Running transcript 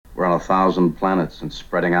around 1,000 planets and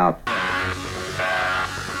spreading out.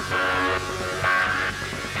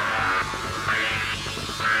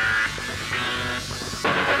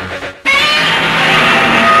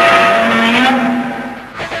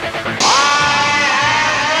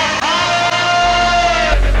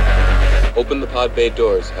 Open the pod bay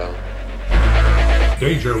doors, Hal.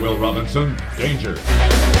 Danger, Will Robinson. Danger.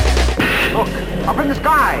 Look, up in the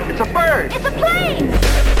sky. It's a bird. It's a plane.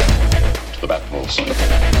 To the Batmobiles.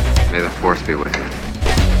 May the Force be with you.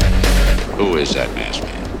 Who is that masked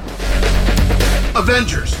man?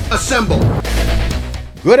 Avengers, assemble!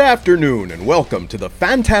 Good afternoon and welcome to the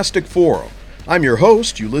Fantastic Forum. I'm your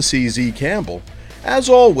host, Ulysses E. Campbell. As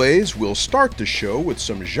always, we'll start the show with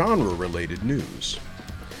some genre-related news.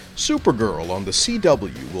 Supergirl on the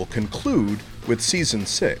CW will conclude with Season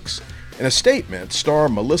 6. In a statement, star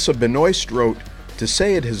Melissa Benoist wrote, "To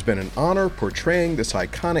say it has been an honor portraying this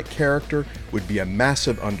iconic character would be a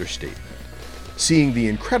massive understatement. Seeing the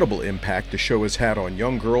incredible impact the show has had on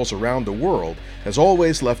young girls around the world has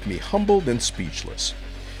always left me humbled and speechless.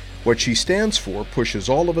 What she stands for pushes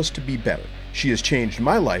all of us to be better. She has changed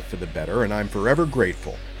my life for the better, and I'm forever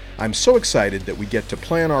grateful. I'm so excited that we get to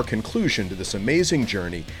plan our conclusion to this amazing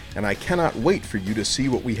journey, and I cannot wait for you to see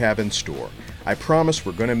what we have in store. I promise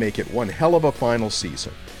we're going to make it one hell of a final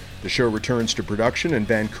season." The show returns to production in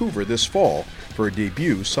Vancouver this fall for a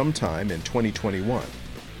debut sometime in 2021.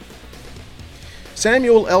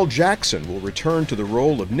 Samuel L. Jackson will return to the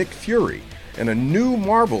role of Nick Fury in a new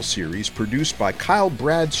Marvel series produced by Kyle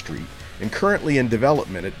Bradstreet and currently in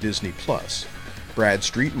development at Disney+.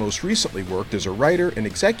 Bradstreet most recently worked as a writer and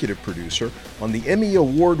executive producer on the Emmy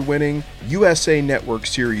Award-winning USA Network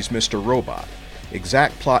series Mr. Robot.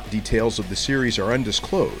 Exact plot details of the series are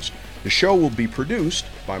undisclosed. The show will be produced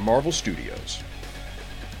by Marvel Studios.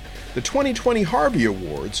 The 2020 Harvey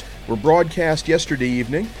Awards were broadcast yesterday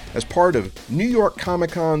evening as part of New York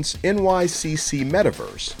Comic Con's NYCC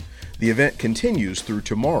Metaverse. The event continues through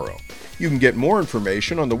tomorrow. You can get more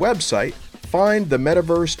information on the website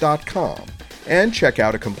findthemetaverse.com and check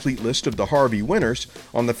out a complete list of the Harvey winners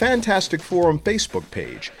on the Fantastic Forum Facebook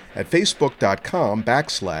page at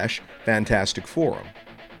facebook.com/Fantastic Forum.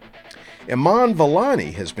 Iman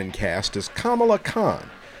Vellani has been cast as Kamala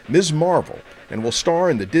Khan, Ms. Marvel, and will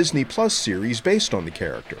star in the Disney Plus series based on the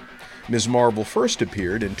character. Ms. Marvel first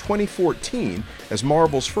appeared in 2014 as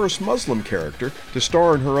Marvel's first Muslim character to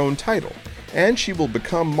star in her own title, and she will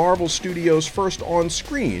become Marvel Studios' first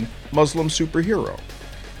on-screen Muslim superhero.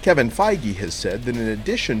 Kevin Feige has said that in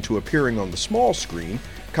addition to appearing on the small screen,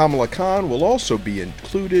 Kamala Khan will also be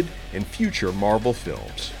included in future Marvel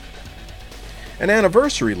films. An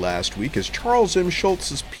anniversary last week as Charles M.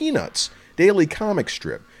 Schultz's Peanuts daily comic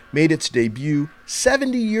strip made its debut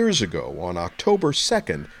 70 years ago on October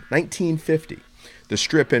 2nd, 1950. The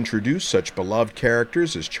strip introduced such beloved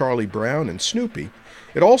characters as Charlie Brown and Snoopy.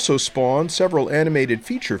 It also spawned several animated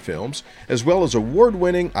feature films, as well as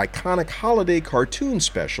award-winning iconic holiday cartoon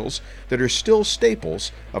specials that are still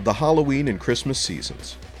staples of the Halloween and Christmas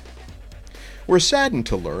seasons. We're saddened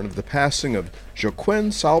to learn of the passing of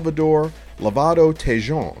Joaquin Salvador Lavado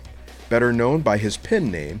Tejon, better known by his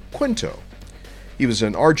pen name, Quinto. He was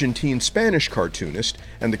an Argentine-Spanish cartoonist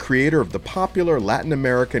and the creator of the popular Latin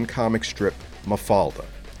American comic strip Mafalda.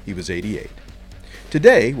 He was 88.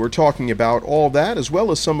 Today, we're talking about all that as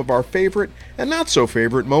well as some of our favorite and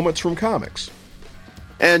not-so-favorite moments from comics.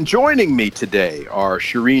 And joining me today are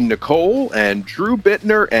Sherin Nicole and Drew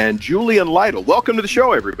Bittner and Julian Lytle. Welcome to the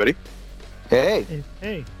show, everybody. Hey.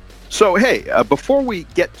 Hey. So, before we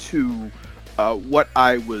get to what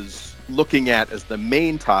I was looking at as the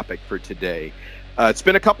main topic for today, it's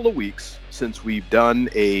been a couple of weeks since we've done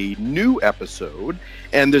a new episode,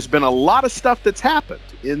 and there's been a lot of stuff that's happened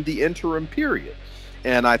in the interim period.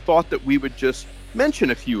 And I thought that we would just mention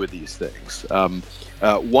a few of these things.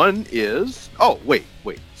 One is... Oh, wait,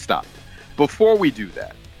 stop. Before we do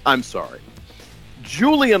that, I'm sorry.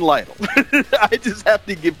 Julian Lytle. I just have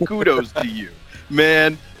to give kudos to you,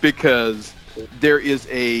 man, because there is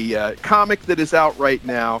a comic that is out right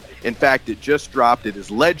now. In fact, it just dropped. It is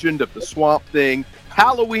Legend of the Swamp Thing,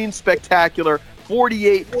 Halloween Spectacular,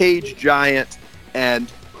 48-page giant. And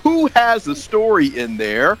who has a story in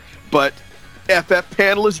there but FF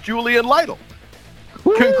panelist Julian Lytle?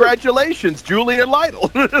 Woo! Congratulations, Julian Lytle.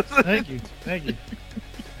 Thank you.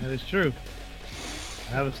 That is true.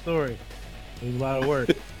 I have a story. It was a lot of work.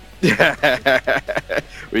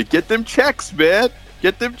 We get them checks, man.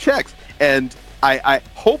 Get them checks. And I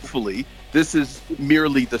hopefully this is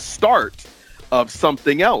merely the start of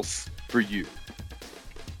something else for you.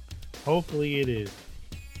 Hopefully it is.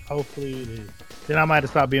 Then I might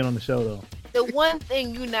have stopped being on the show, though. The one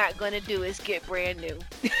thing you're not gonna do is get brand new.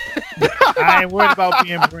 I ain't worried about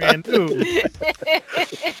being brand new.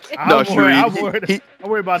 I'm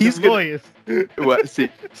worried about the lawyers. Well, see,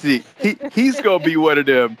 he's gonna be one of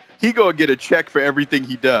them. He gonna get a check for everything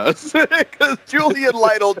he does because Julian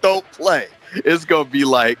Lytle don't play. It's gonna be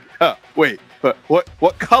like, wait,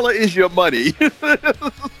 what color is your money?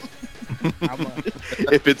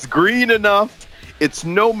 If it's green enough, it's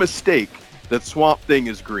no mistake that Swamp Thing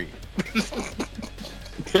is green.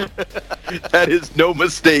 That is no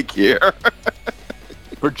mistake here.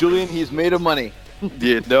 For Julian, he's made of money.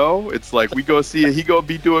 You know, it's like we go see it. He gonna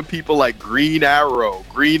be doing people like Green Arrow,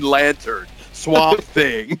 Green Lantern, Swamp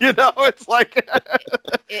Thing. You know, it's like.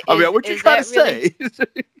 I mean, what you trying to say?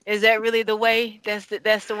 Is that really the way? That's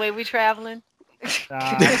the way we traveling?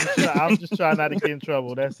 Nah, I'm just trying not to get in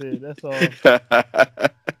trouble. That's it. That's all.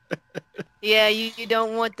 Yeah, you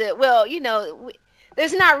don't want the. Well, you know,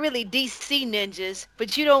 there's not really DC ninjas,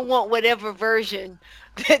 but you don't want whatever version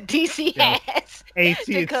that DC has.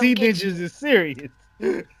 AT&T ninjas is serious.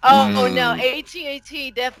 Oh no,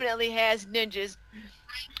 AT&T definitely has ninjas.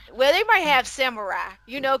 Well, they might have samurai,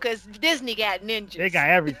 you know, because Disney got ninjas. They got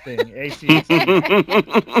everything. AT&T.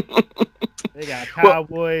 They got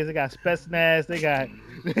cowboys. They got Spetsnaz. They got.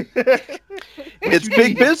 It's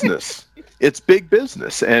big business. It's big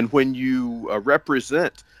business, and when you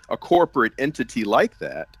represent a corporate entity like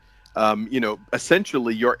that, you know,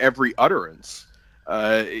 essentially your every utterance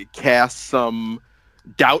casts some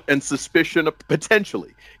doubt and suspicion,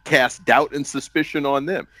 potentially casts doubt and suspicion on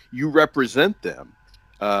them. You represent them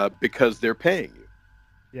because they're paying you.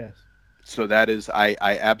 Yes. So that is, I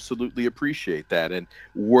absolutely appreciate that. And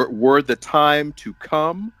were the time to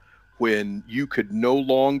come when you could no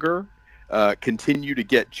longer continue to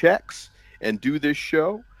get checks and do this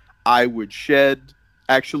show, I would shed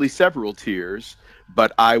actually several tears,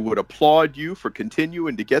 but I would applaud you for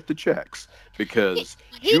continuing to get the checks because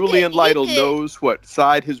Julian Lytle knows what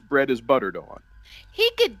side his bread is buttered on. He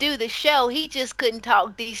could do the show. He just couldn't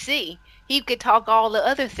talk DC. He could talk all the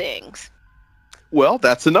other things. Well,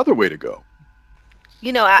 that's another way to go.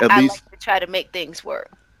 You know, I like to try to make things work.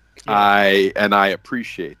 I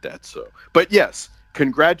appreciate that. So, but yes,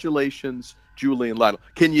 congratulations, Julian Lytle.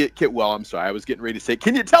 Well, I'm sorry, I was getting ready to say,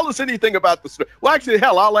 can you tell us anything about the story? Well, actually,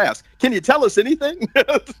 hell, I'll ask. Can you tell us anything?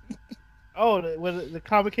 The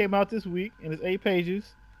comic came out this week, and it's 8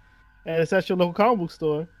 pages, and it's at your local comic book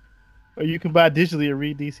store, or you can buy it digitally at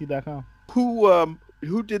readdc.com.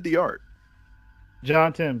 Who did the art?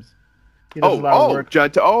 John Timms. He does a lot of work.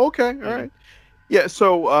 John. Okay, all right. Yeah.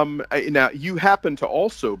 So, now you happen to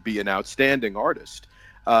also be an outstanding artist.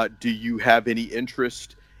 Do you have any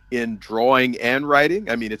interest in drawing and writing?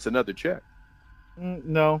 I mean, it's another check.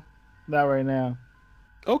 No, not right now.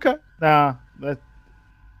 Okay. Nah, there's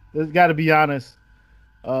got to be honest.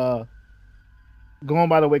 Going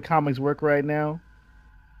by the way comics work right now,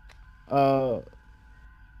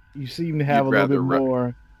 you seem to have a little bit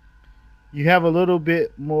more. You have a little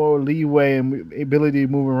bit more leeway and ability to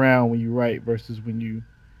move around when you write versus when you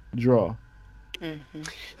draw. Mm-hmm.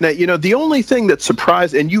 Now, you know, the only thing that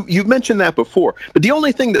surprised, and you've mentioned that before, but the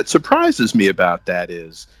only thing that surprises me about that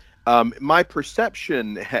is my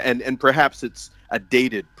perception, and perhaps it's a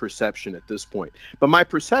dated perception at this point, but my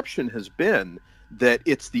perception has been that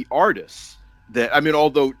it's the artists that, I mean,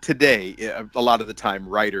 although today, a lot of the time,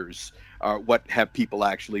 writers are what have people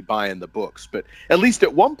actually buying the books, but at least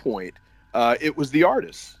at one point, it was the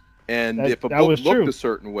artists. And if a book looked a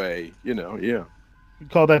certain way, you know, yeah. You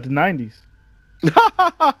call that the 90s.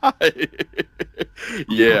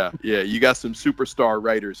 Yeah. You got some superstar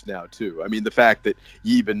writers now, too. I mean, the fact that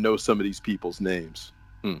you even know some of these people's names.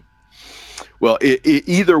 Well,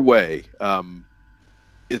 either way,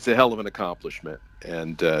 it's a hell of an accomplishment.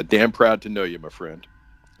 And damn proud to know you, my friend.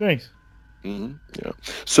 Thanks. Mm-hmm. Yeah.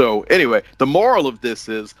 So anyway, the moral of this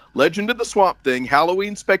is Legend of the Swamp Thing,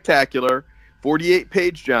 Halloween Spectacular,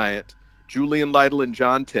 48-page giant, Julian Lytle and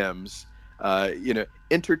John Timms. You know,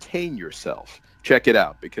 entertain yourself. Check it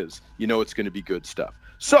out because you know it's going to be good stuff.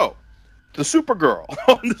 So, the Supergirl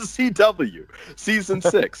on the CW, season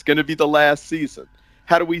 6, going to be the last season.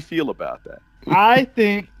 How do we feel about that? I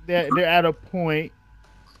think that they're at a point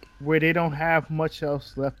where they don't have much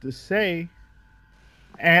else left to say.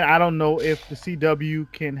 And I don't know if the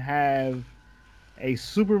CW can have a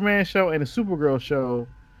Superman show and a Supergirl show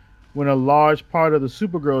when a large part of the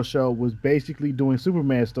Supergirl show was basically doing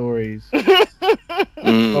Superman stories, but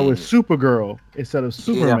with Supergirl instead of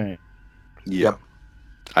Superman. Yeah.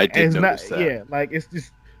 I did notice that. Yeah, like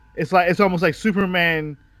it's almost like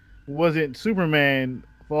Superman wasn't Superman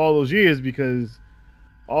for all those years because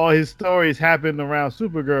all his stories happened around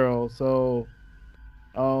Supergirl. So,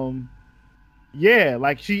 yeah,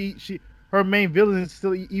 like her main villain is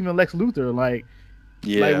still even Lex Luthor. Like,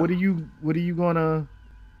 what are you gonna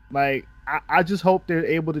like? I just hope they're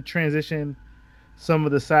able to transition some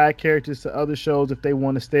of the side characters to other shows if they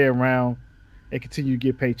want to stay around and continue to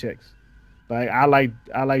get paychecks. Like I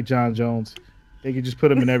like John Jones. They could just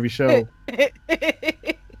put him in every show. He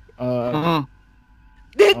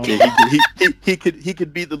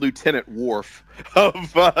could be the Lieutenant Worf of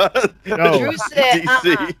Drew said,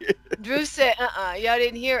 DC. Drew said, y'all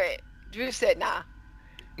didn't hear it. Drew said, nah.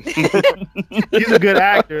 He's a good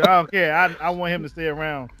actor. I don't care. I want him to stay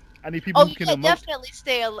around. I need people who can emote. Definitely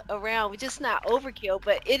stay around. We're just not overkill,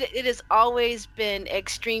 but it has always been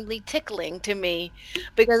extremely tickling to me,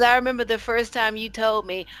 because I remember the first time you told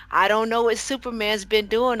me, I don't know what Superman's been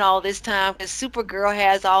doing all this time, because Supergirl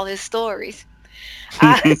has all his stories.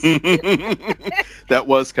 That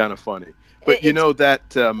was kind of funny. But you know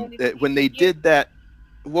that when they did that,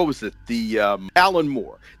 what was it? The Alan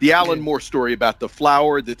Moore story about the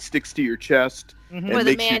flower that sticks to your chest. Mm-hmm. Where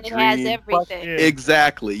the man has everything. Yeah.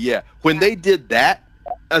 Exactly, yeah. When they did that,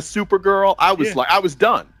 a Supergirl, I was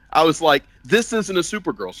done. I was like, this isn't a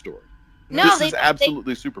Supergirl story. No, this is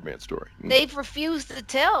absolutely a Superman story. They've refused to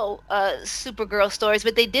tell Supergirl stories,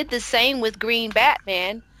 but they did the same with Green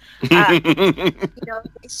Batman. They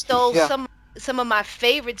stole some of my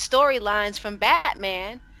favorite storylines from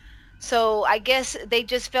Batman. So I guess they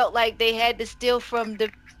just felt like they had to steal from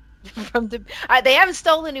the. They haven't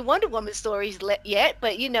stolen any Wonder Woman stories yet,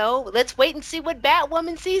 but let's wait and see what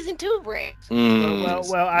Batwoman season 2 brings.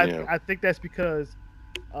 I think that's because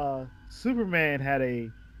Superman had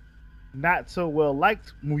a not so well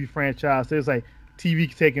liked movie franchise. So it's like TV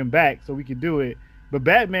can take him back, so we can do it. But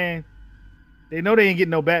Batman, they know they ain't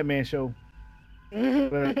getting no Batman show.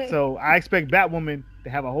 So I expect Batwoman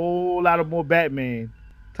to have a whole lot of more Batman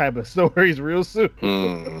type of stories real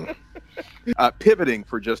soon. Pivoting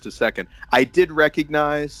for just a second, I did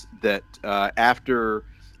recognize that after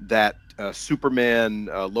that Superman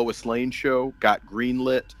Lois Lane show got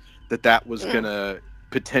greenlit, that was going to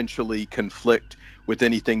potentially conflict with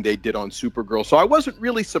anything they did on Supergirl. So I wasn't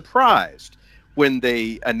really surprised when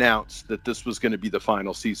they announced that this was going to be the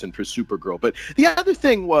final season for Supergirl. But the other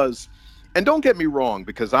thing was, and don't get me wrong,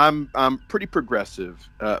 because I'm pretty progressive,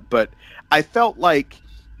 but I felt like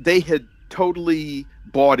they had totally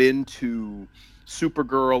bought into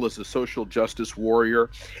Supergirl as a social justice warrior,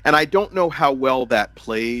 and I don't know how well that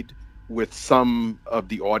played with some of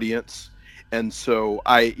the audience. And so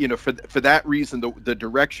for that reason, the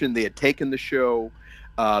direction they had taken the show,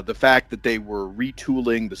 the fact that they were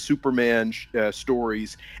retooling the Superman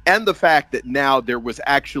stories, and the fact that now there was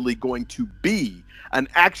actually going to be an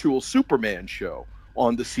actual Superman show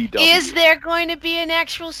on the CW. Is there going to be an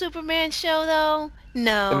actual Superman show, though?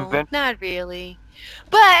 No, not really.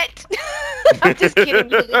 But I'm just kidding.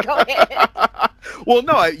 Really, go ahead. Well,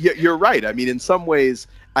 no, you're right. I mean, in some ways,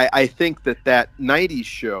 I think that 90s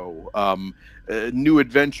show, New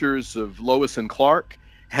Adventures of Lois and Clark,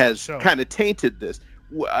 has kind of tainted this.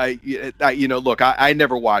 Look, I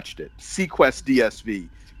never watched it. Sequest DSV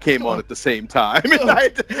came on at the same time.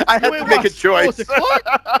 I had to make a choice. Clark,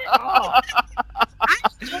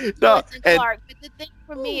 but the thing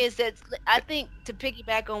for me is that I think, to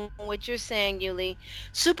piggyback on what you're saying, Ulie,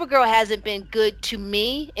 Supergirl hasn't been good to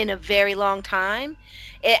me in a very long time.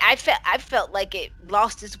 I felt like it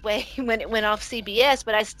lost its way when it went off CBS,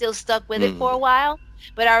 but I still stuck with it for a while.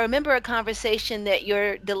 But I remember a conversation that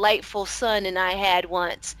your delightful son and I had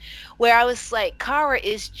once, where I was like, Kara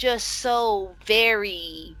is just so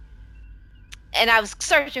very, and I was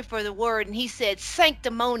searching for the word, and he said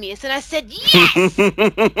sanctimonious, and I said, yes!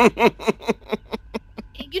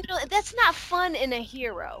 That's not fun in a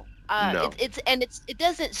hero. No. It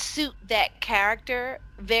doesn't suit that character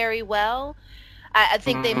very well. I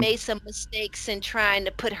think they made some mistakes in trying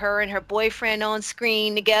to put her and her boyfriend on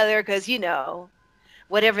screen together, because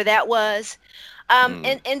whatever that was.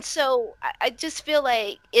 And so I just feel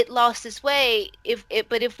like it lost its way.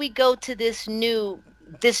 But if we go to this new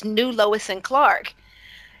Lois and Clark,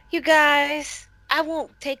 you guys, I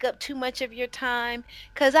won't take up too much of your time,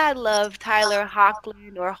 because I love Tyler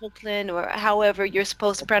Hoechlin or however you're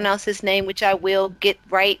supposed to pronounce his name, which I will get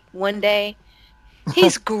right one day.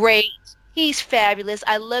 He's great. He's fabulous.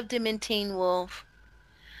 I loved him in Teen Wolf.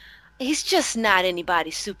 He's just not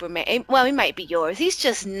anybody's Superman. Well, he might be yours. He's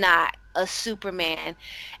just not a Superman.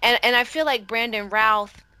 And I feel like Brandon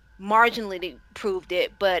Routh marginally proved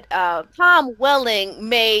it, but Tom Welling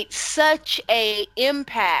made such a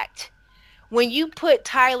impact. When you put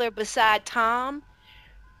Tyler beside Tom,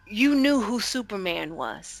 you knew who Superman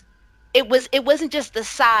was. It wasn't just the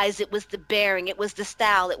size, it was the bearing, it was the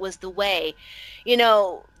style, it was the way.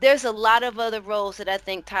 There's a lot of other roles that I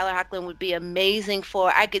think Tyler Hoechlin would be amazing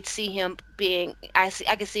for. I could see him being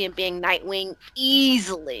Nightwing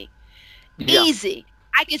easily. Yeah. Easy.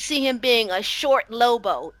 I could see him being a short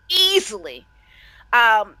Lobo easily.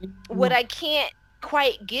 What I can't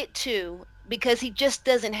quite get to, because he just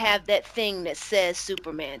doesn't have that thing that says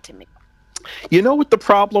Superman to me. You know what the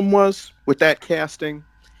problem was with that casting?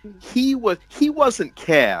 He wasn't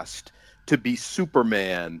cast to be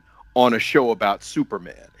Superman on a show about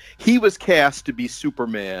Superman. He was cast to be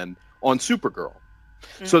Superman on Supergirl.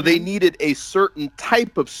 So they needed a certain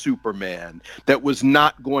type of Superman that was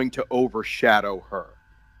not going to overshadow her.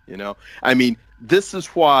 I mean, this is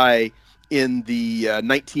why in the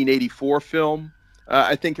 1984 film,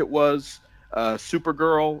 I think it was,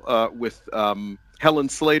 Supergirl with Helen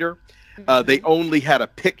Slater, they only had a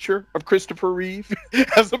picture of Christopher Reeve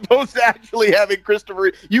as opposed to actually having Christopher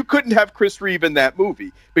Reeve. You couldn't have Chris Reeve in that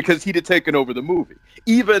movie because he'd have taken over the movie.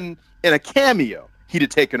 Even in a cameo, he'd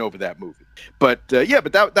have taken over that movie. But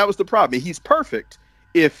that was the problem. He's perfect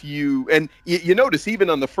if you notice even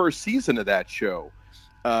on the first season of that show,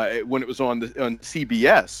 when it was on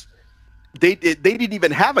CBS, they didn't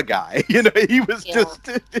even have a guy. He was just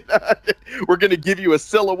we're going to give you a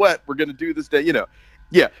silhouette. We're going to do this day.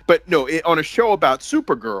 Yeah, but no, on a show about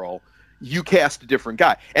Supergirl, you cast a different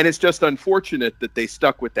guy. And it's just unfortunate that they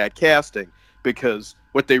stuck with that casting, because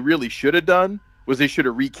what they really should have done was they should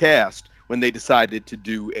have recast when they decided to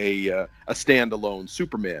do a standalone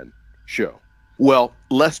Superman show. Well,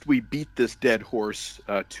 lest we beat this dead horse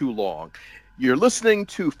too long, you're listening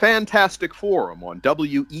to Fantastic Forum on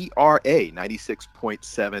WERA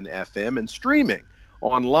 96.7 FM and streaming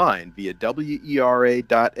online via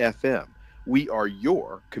WERA.FM. We are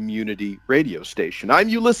your community radio station. I'm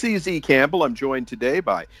Ulysses E. Campbell. I'm joined today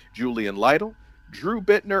by Julian Lytle, Drew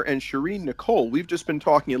Bittner, and Sherin Nicole. We've just been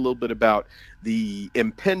talking a little bit about the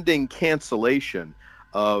impending cancellation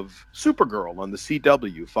of Supergirl on the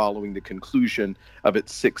CW following the conclusion of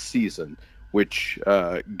its 6th season, which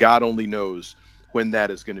God only knows when that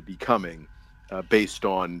is going to be coming based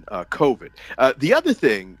on COVID. The other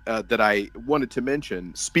thing that I wanted to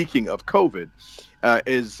mention, speaking of COVID,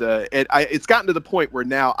 is it's gotten to the point where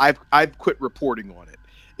now I've quit reporting on it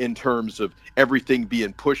in terms of everything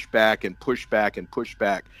being pushed back and pushed back and pushed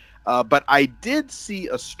back. But I did see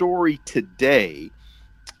a story today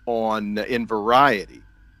in Variety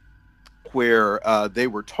where they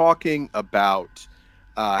were talking about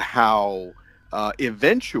how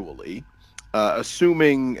eventually,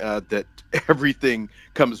 assuming that everything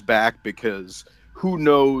comes back, because who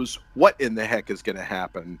knows what in the heck is going to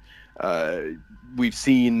happen. We've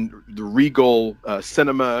seen the Regal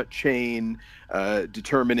cinema chain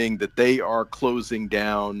determining that they are closing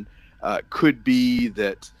down. Could be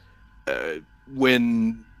that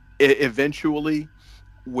when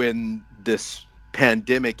this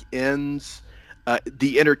pandemic ends,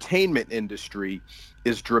 the entertainment industry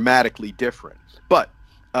is dramatically different. But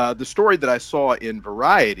the story that I saw in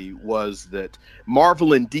Variety was that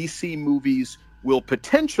Marvel and DC movies will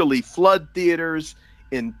potentially flood theaters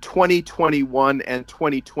in 2021 and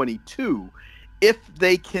 2022 if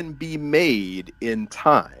they can be made in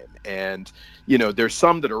time. And, there's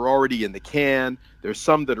some that are already in the can. There's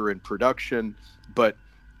some that are in production. But,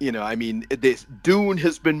 this Dune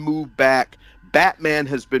has been moved back. Batman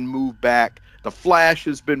has been moved back. The Flash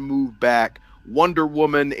has been moved back. Wonder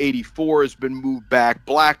Woman 84 has been moved back.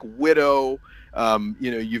 Black Widow.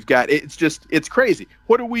 You've got, it's crazy.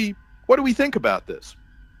 What do we think about this?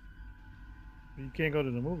 You can't go to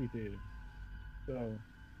the movie theater, so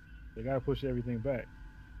they gotta push everything back.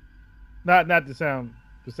 Not to sound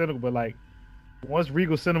cynical, but like once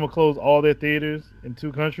Regal Cinema closed all their theaters in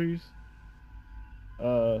 2 countries,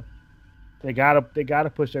 they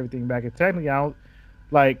gotta push everything back. And technically, I don't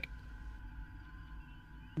like.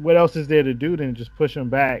 What else is there to do than just push them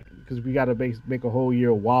back? Because we gotta make a whole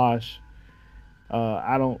year wash.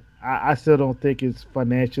 I still don't think it's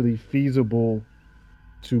financially feasible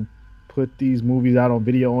to put these movies out on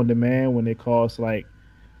video on demand when they cost, like,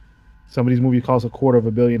 some of these movies cost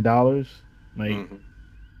 $250 million. Like,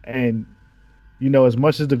 and as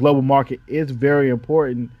much as the global market is very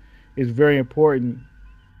important in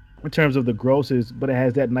terms of the grosses, but it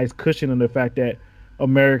has that nice cushion in the fact that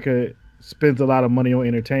America spends a lot of money on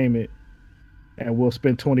entertainment, and we'll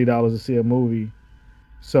spend $20 to see a movie.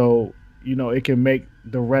 So, it can make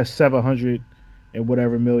the rest $700 and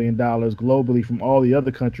whatever $1 million globally from all the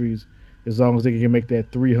other countries, as long as they can make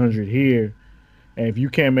that 300 here. And if you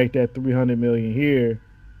can't make that 300 million here,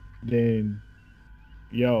 then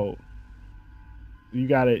yo, you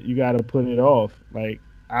gotta put it off. Like,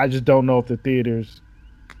 I just don't know if the theaters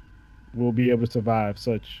will be able to survive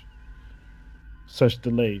such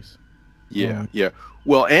delays. Yeah, yeah.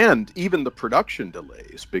 Well, and even the production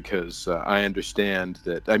delays, because I understand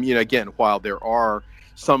that, I mean, again, while there are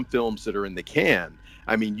some films that are in the can,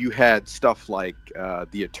 I mean, you had stuff like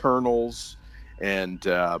The Eternals and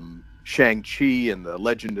Shang-Chi and The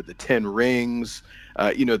Legend of the Ten Rings,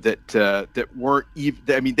 that weren't even,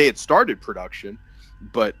 I mean, they had started production,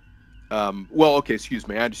 but well, okay, excuse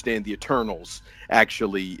me. I understand The Eternals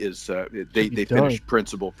actually is they finished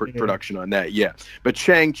principal for production on that, yeah. But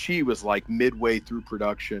Shang-Chi was like midway through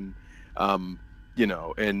production, and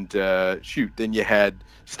then you had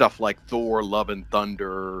stuff like Thor: Love and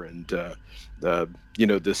Thunder and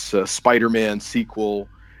this Spider-Man sequel,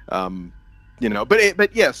 but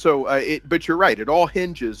you're right. It all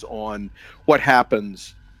hinges on what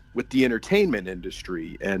happens with the entertainment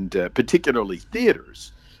industry and particularly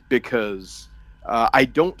theaters. Because I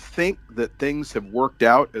don't think that things have worked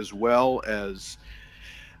out as well as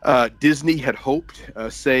Disney had hoped,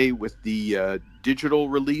 say with the digital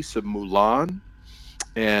release of Mulan,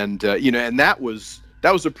 and and that was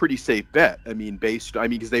a pretty safe bet. I mean,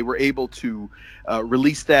 because they were able to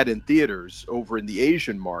release that in theaters over in the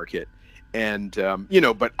Asian market, and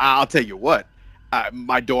but I'll tell you what.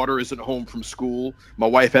 My daughter isn't home from school. My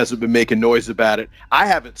wife hasn't been making noise about it. I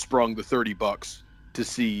haven't sprung the $30 to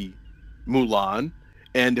see Mulan,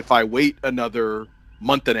 and if I wait another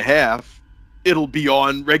month and a half, it'll be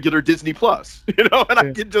on regular Disney Plus, and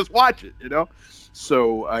I can just watch it,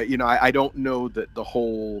 So, I don't know that the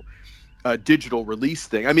whole digital release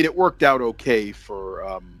thing. I mean, it worked out okay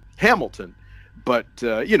for Hamilton, but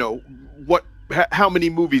how many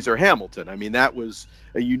movies are Hamilton? I mean, that was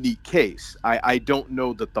a unique case. I don't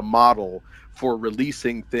know that the model for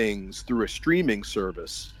releasing things through a streaming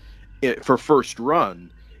service for first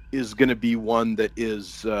run is going to be one that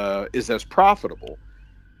is as profitable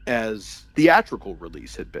as theatrical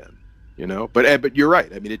release had been, But you're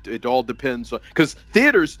right. I mean, it all depends on, because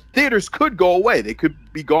theaters could go away. They could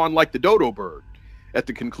be gone like the dodo bird at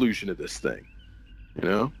the conclusion of this thing,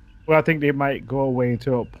 Well, I think they might go away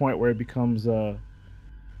until a point where it becomes more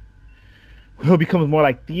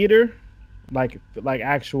like theater, like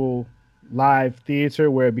actual live theater,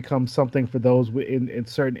 where it becomes something for those in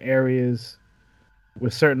certain areas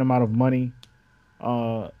with certain amount of money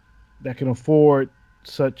that can afford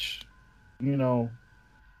such things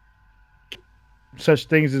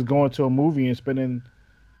as going to a movie and spending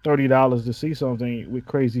 $30 to see something with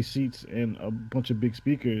crazy seats and a bunch of big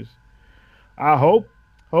speakers.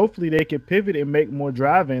 Hopefully they can pivot and make more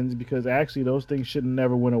drive-ins, because actually those things should have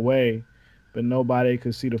never went away, but nobody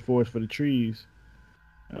could see the forest for the trees.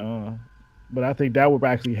 But I think that would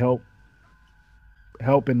actually help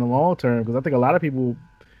in the long term, because I think a lot of people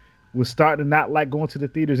was starting to not like going to the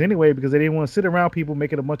theaters anyway, because they didn't want to sit around people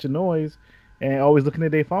making a bunch of noise and always looking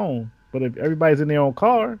at their phone. But if everybody's in their own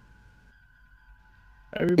car,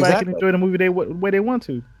 everybody can enjoy the movie the way they want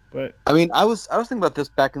to. But I mean, I was thinking about this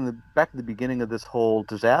back in the beginning of this whole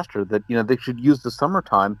disaster, that they should use the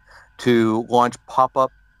summertime to launch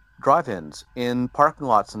pop-up drive-ins in parking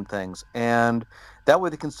lots and things, and that way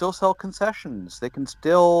they can still sell concessions. They can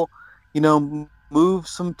still, move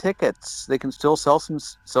some tickets. They can still sell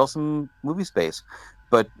some movie space,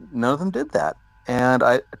 but none of them did that. And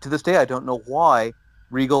to this day, I don't know why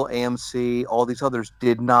Regal, AMC, all these others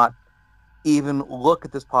did not even look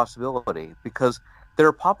at this possibility, because there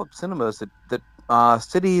are pop-up cinemas that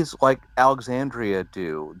cities like Alexandria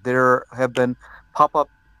do. There have been pop-up,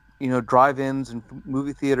 drive-ins and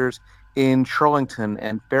movie theaters in Shirlington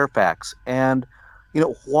and Fairfax. And,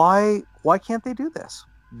 why can't they do this?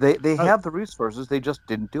 They have the resources. They just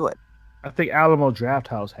didn't do it. I think Alamo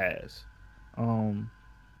Drafthouse has,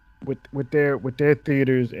 with their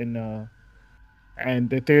theaters and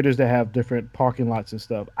the theaters that have different parking lots and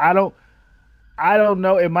stuff. I don't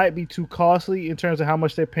know. It might be too costly in terms of how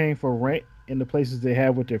much they're paying for rent in the places they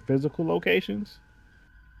have with their physical locations.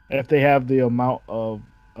 If they have the amount of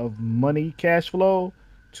money, cash flow,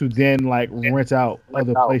 to then rent out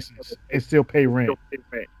other places and still pay rent.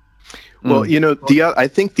 Well, I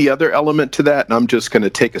think the other element to that, and I'm just going to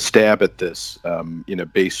take a stab at this,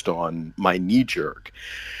 based on my knee jerk.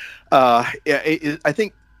 I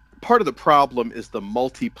think part of the problem is the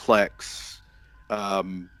multiplex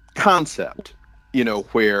concept,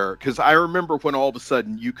 because I remember when all of a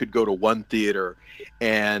sudden you could go to one theater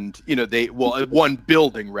and, one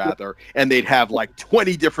building rather, and they'd have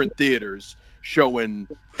 20 different theaters showing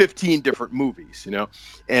 15 different movies,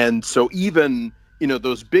 and so even,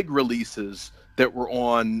 those big releases that were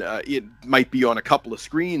on, it might be on a couple of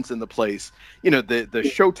screens in the place.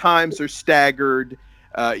 The show times are staggered.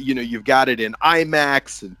 You've got it in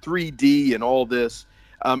IMAX and 3D and all this.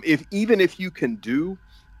 If you can do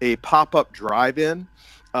a pop-up drive-in,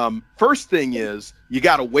 first thing is you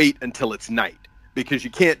got to wait until it's night, because you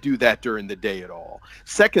can't do that during the day at all.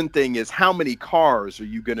 Second thing is, how many cars are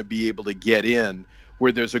you going to be able to get in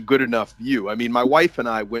where there's a good enough view? I mean, my wife and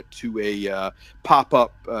I went to a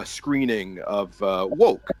pop-up screening of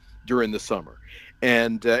Woke during the summer,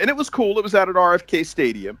 and it was cool. It was out at RFK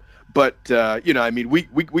Stadium, but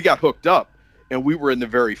we got hooked up, and we were in the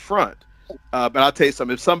very front. But I'll tell you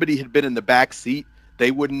something: if somebody had been in the back seat,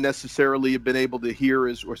 they wouldn't necessarily have been able to hear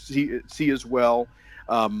or see as well.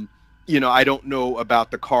 I don't know about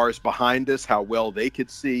the cars behind us, how well they could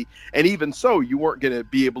see. And even so, you weren't going to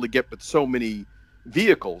be able to get but so many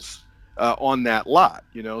vehicles on that lot,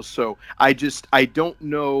 So I don't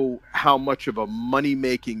know how much of a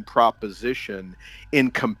money-making proposition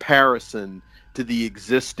in comparison to the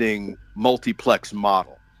existing multiplex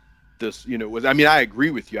model. I agree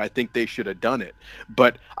with you. I think they should have done it,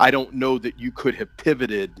 but I don't know that you could have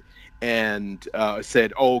pivoted and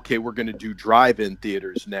said, "Oh, okay, we're going to do drive-in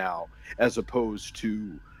theaters now," as opposed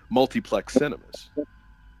to multiplex cinemas.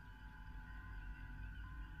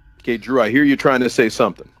 Okay, Drew, I hear you trying to say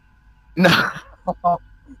something. No,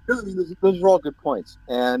 those are all good points,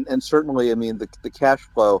 and certainly, the cash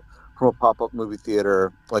flow from a pop-up movie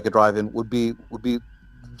theater like a drive-in would be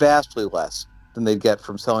vastly less than they'd get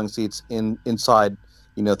from selling seats inside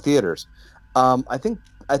theaters. I think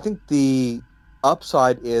the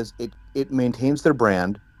upside is it maintains their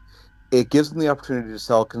brand. It gives them the opportunity to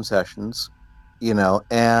sell concessions,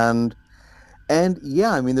 and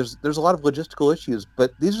yeah, there's a lot of logistical issues,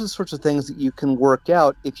 but these are the sorts of things that you can work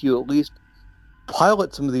out if you at least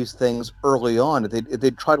pilot some of these things early on. If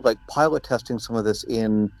they try to pilot testing some of this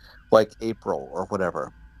in April or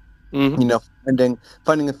whatever. Mm-hmm.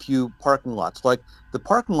 Finding a few parking lots, like the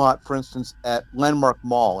parking lot, for instance, at Landmark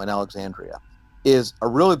Mall in Alexandria, is a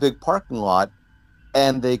really big parking lot,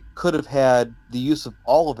 and they could have had the use of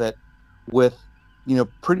all of it with,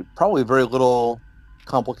 probably very little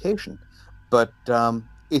complication. But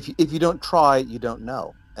if you don't try, you don't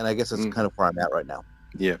know, and I guess that's kind of where I'm at right now.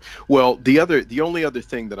 Yeah. Well, the only other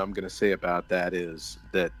thing that I'm going to say about that is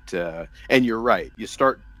that, and you're right, you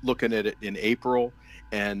start looking at it in April.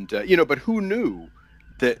 And, but who knew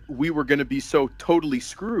that we were going to be so totally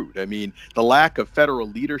screwed? I mean, the lack of federal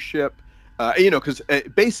leadership, because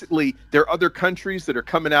basically there are other countries that are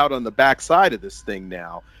coming out on the backside of this thing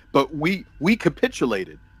now. But we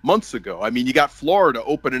capitulated months ago. I mean, you got Florida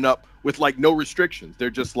opening up with no restrictions. They're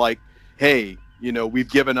just like, hey, we've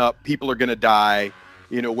given up. People are going to die.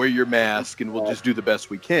 Wear your mask and we'll just do the best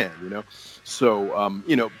we can, So,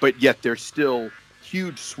 but yet there's still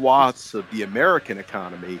huge swaths of the American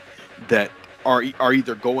economy that are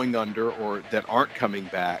either going under or that aren't coming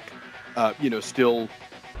back. Still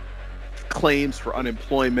claims for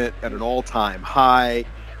unemployment at an all-time high.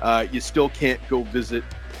 You still can't go visit,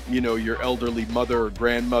 your elderly mother or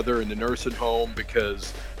grandmother in the nursing home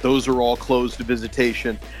because those are all closed to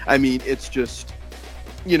visitation. I mean, it's just,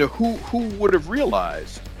 who would have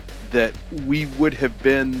realized that we would have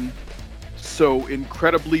been so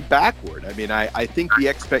incredibly backward? I mean, I think the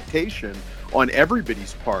expectation on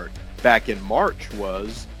everybody's part back in March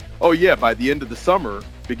was, oh yeah, by the end of the summer,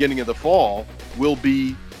 beginning of the fall, we'll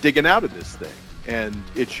be digging out of this thing. And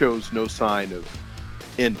it shows no sign of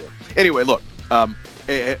ending. Anyway, look,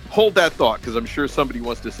 hold that thought, because I'm sure somebody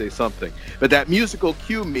wants to say something. But that musical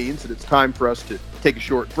cue means that it's time for us to take a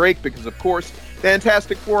short break, because of course,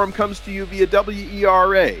 Fantastic Forum comes to you via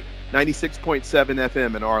WERA 96.7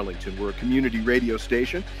 FM in Arlington. We're a community radio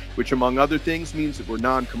station, which among other things means that we're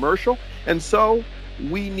non-commercial. And so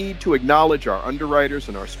we need to acknowledge our underwriters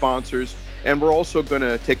and our sponsors. And we're also going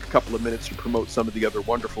to take a couple of minutes to promote some of the other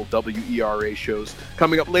wonderful WERA shows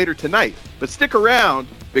coming up later tonight. But stick around,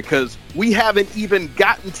 because we haven't even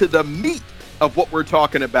gotten to the meat of what we're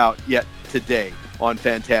talking about yet today on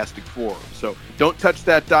Fantastic Forum. So don't touch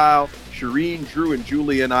that dial. Sherin, Drew, and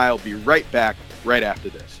Julie and I will be right back right after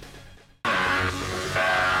this.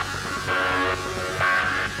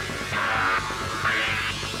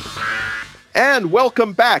 And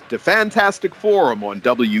welcome back to Fantastic Forum on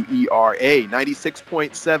WERA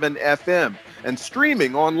 96.7 FM and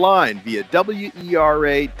streaming online via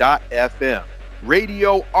WERA.FM.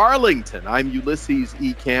 Radio Arlington. I'm Ulysses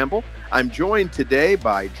E. Campbell. I'm joined today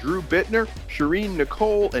by Drew Bittner, Sherin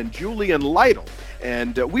Nicole, and Julian Lytle.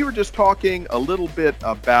 And we were just talking a little bit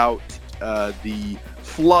about the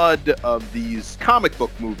flood of these comic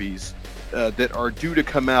book movies that are due to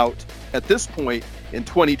come out at this point in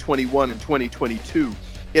 2021 and 2022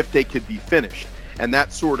 if they could be finished. And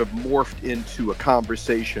that sort of morphed into a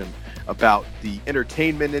conversation about the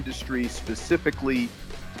entertainment industry, specifically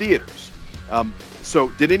theaters. So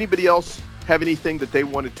did anybody else have anything that they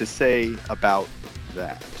wanted to say about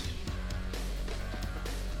that?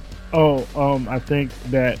 I think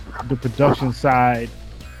that the production side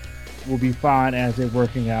will be fine as they're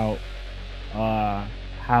working out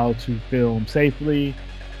how to film safely.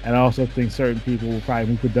 And I also think certain people will probably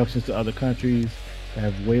move productions to other countries that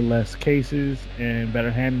have way less cases and better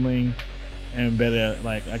handling and better,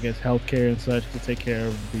 like, I guess, healthcare and such to take care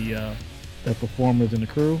of the performers and the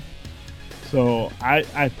crew. So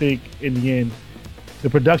I think in the end, the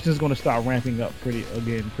production is going to start ramping up pretty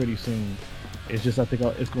soon. It's just, I think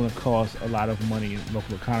it's going to cost a lot of money in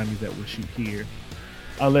local economies that will shoot here,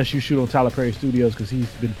 unless you shoot on Tyler Perry Studios, because he's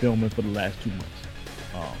been filming for the last 2 months.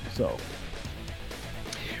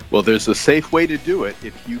 Well, there's a safe way to do it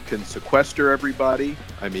if you can sequester everybody.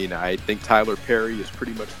 I mean, I think Tyler Perry is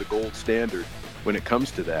pretty much the gold standard when it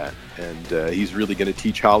comes to that, and he's really going to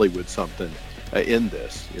teach Hollywood something in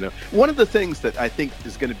this. You know, one of the things that I think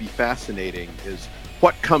is going to be fascinating is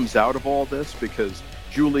what comes out of all this, because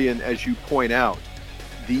Julian, as you point out,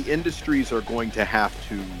 the industries are going to have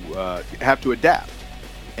to adapt,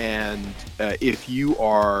 and if you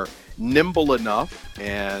are nimble enough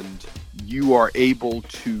and you are able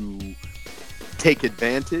to take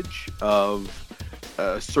advantage of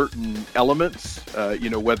certain elements,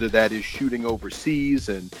 whether that is shooting overseas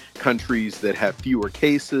and countries that have fewer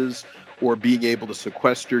cases, or being able to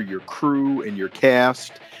sequester your crew and your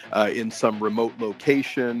cast in some remote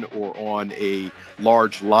location or on a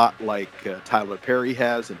large lot like Tyler Perry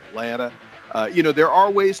has in Atlanta. There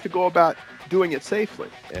are ways to go about doing it safely.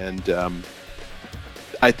 And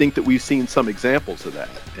I think that we've seen some examples of that.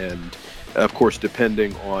 And of course,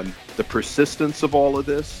 depending on the persistence of all of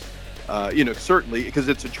this, certainly, because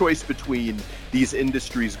it's a choice between these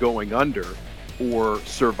industries going under or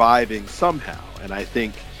surviving somehow. And I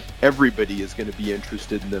think everybody is going to be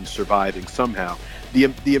interested in them surviving somehow.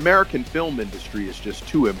 The American film industry is just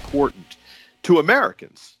too important to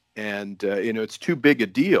Americans. And, it's too big a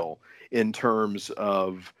deal in terms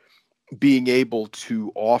of being able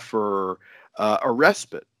to offer a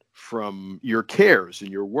respite from your cares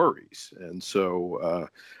and your worries. And so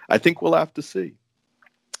I think we'll have to see.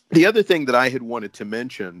 The other thing that I had wanted to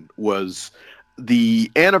mention was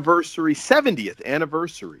the 70th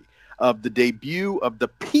anniversary of the debut of the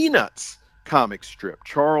Peanuts comic strip.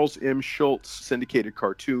 Charles M. Schultz syndicated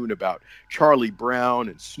cartoon about Charlie Brown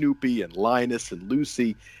and Snoopy and Linus and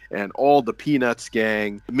Lucy and all the Peanuts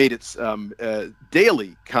gang made its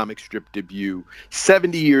daily comic strip debut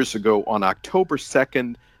 70 years ago on October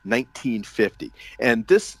 2nd, 1950. And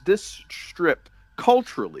this strip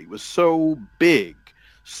culturally was so big,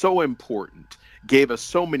 so important, gave us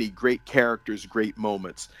so many great characters, great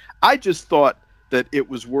moments. I just thought that it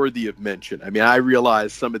was worthy of mention. I mean, I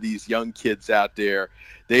realize some of these young kids out there,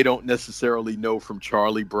 they don't necessarily know from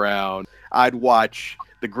Charlie Brown. I'd watch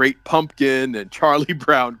The Great Pumpkin and Charlie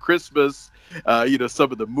Brown Christmas,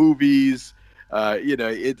 some of the movies.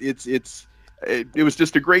 It was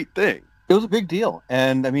just a great thing. It was a big deal.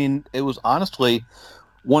 And I mean, it was honestly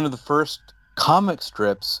one of the first comic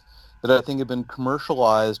strips that I think had been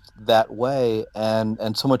commercialized that way,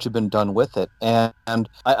 and so much had been done with it. And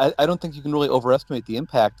I don't think you can really overestimate the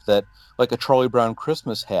impact that, like, a Charlie Brown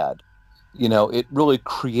Christmas had. It really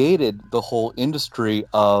created the whole industry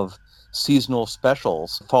of seasonal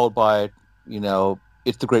specials, followed by,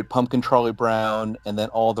 It's the Great Pumpkin, Charlie Brown, and then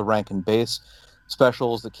all the Rankin Bass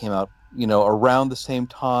specials that came out, around the same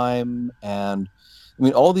time. And I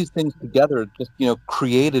mean, all these things together just,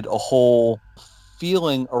 created a whole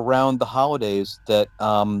feeling around the holidays that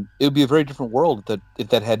it would be a very different world if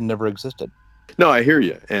that had never existed. No, I hear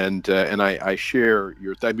you, and I share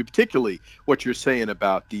your thought, particularly what you're saying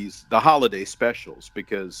about the holiday specials,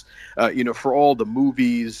 because for all the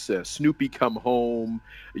movies, Snoopy Come Home,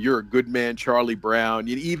 You're a Good Man, Charlie Brown,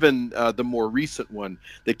 even the more recent one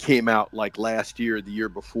that came out like last year, the year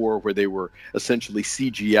before, where they were essentially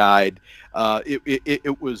CGI'd.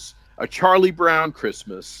 It was a Charlie Brown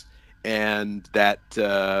Christmas, and that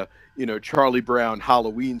Charlie Brown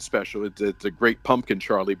Halloween special, it's a Great Pumpkin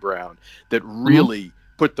Charlie Brown, that really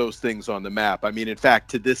put those things on the map. I mean, in fact,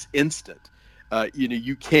 to this instant,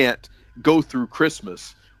 you can't go through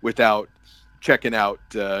Christmas without checking out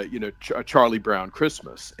Charlie Brown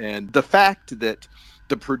Christmas. And the fact that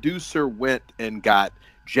the producer went and got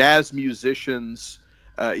jazz musicians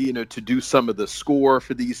to do some of the score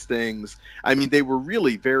for these things, I mean, they were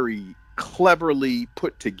really very cleverly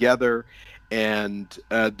put together. and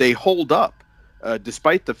they hold up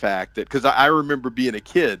despite the fact that, because I remember being a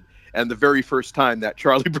kid, and the very first time that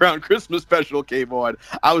Charlie Brown Christmas special came on,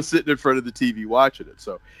 I was sitting in front of the TV watching it.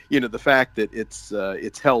 So, the fact that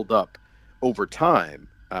it's held up over time,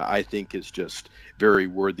 I think is just very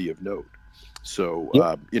worthy of note. So,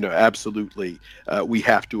 absolutely, we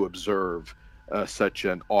have to observe such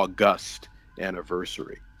an august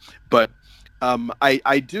anniversary. But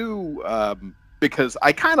I do, because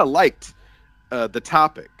I kind of liked the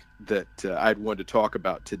topic that I'd wanted to talk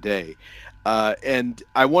about today. And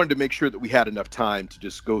I wanted to make sure that we had enough time to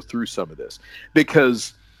just go through some of this,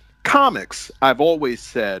 because comics, I've always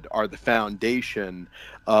said, are the foundation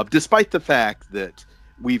of, despite the fact that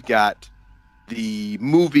we've got the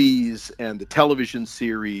movies and the television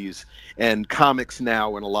series, and comics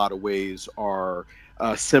now in a lot of ways are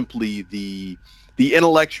simply the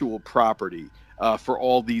intellectual property for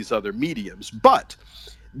all these other mediums. But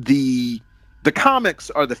the comics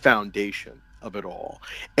are the foundation of it all.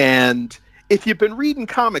 And if you've been reading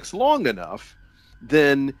comics long enough,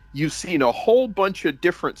 then you've seen a whole bunch of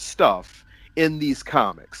different stuff in these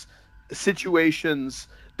comics. Situations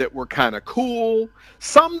that were kind of cool,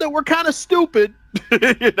 some that were kind of stupid,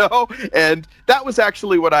 and that was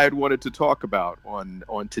actually what I had wanted to talk about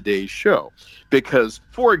on today's show. Because,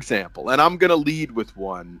 for example, and I'm going to lead with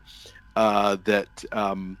one that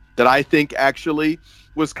I think actually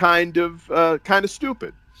was kind of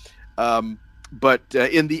stupid. But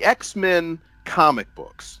in the X-Men comic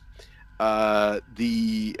books,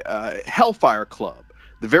 the Hellfire Club,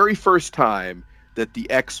 the very first time that the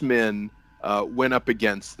X-Men went up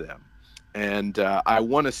against them, and I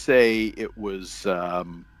want to say it was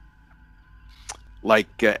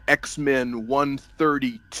X-Men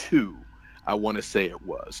 132, I want to say it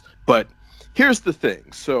was. But here's the thing.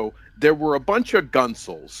 So there were a bunch of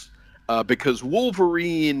Gunsels, because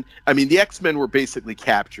Wolverine, the X-Men were basically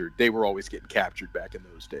captured. They were always getting captured back in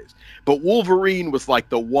those days. But Wolverine was like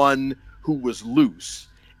the one who was loose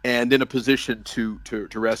and in a position to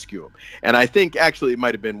rescue him. And I think actually it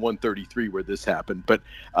might have been 133 where this happened. But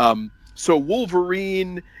so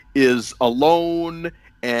Wolverine is alone,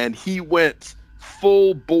 and he went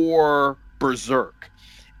full bore berserk.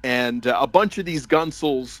 And a bunch of these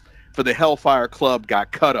Gunsels for the Hellfire Club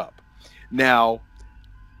got cut up. Now,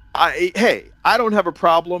 I don't have a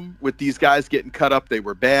problem with these guys getting cut up. They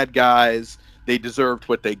were bad guys. They deserved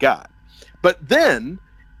what they got. But then,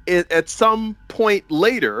 at some point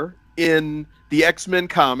later in the X-Men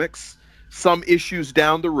comics, some issues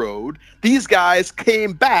down the road, these guys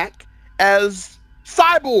came back as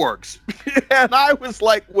cyborgs. And I was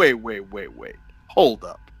like, wait. Hold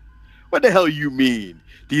up. What the hell you mean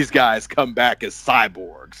these guys come back as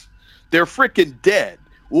cyborgs? They're freaking dead.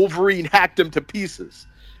 Wolverine hacked them to pieces.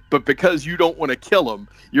 But because you don't want to kill them,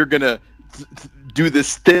 you're going to do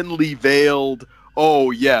this thinly veiled,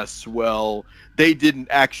 oh, yes, well, they didn't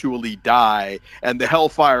actually die. And the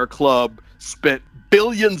Hellfire Club spent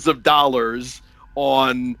billions of dollars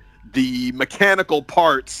on the mechanical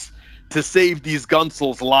parts to save these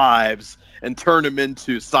Gunsels' lives and turn them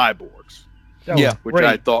into cyborgs. Which great.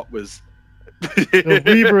 I thought was... The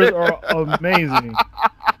Reavers are amazing.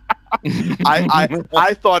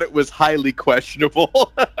 I thought it was highly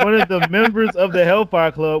questionable. One of the members of the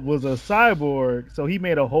Hellfire Club was a cyborg, so he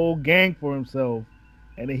made a whole gang for himself,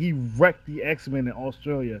 and then he wrecked the X-Men in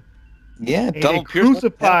Australia. Yeah, and they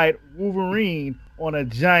crucified Wolverine on a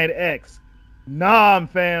giant X. Nah,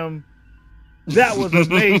 fam, that was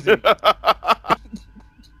amazing.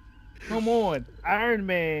 Come on, Iron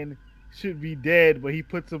Man should be dead, but he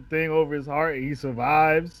put something over his heart and he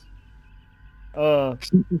survives.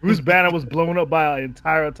 Bruce Banner was blown up by an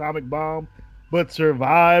entire atomic bomb, but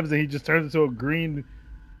survives, and he just turns into a green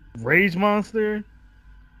rage monster.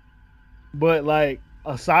 But like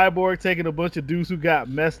a cyborg taking a bunch of dudes who got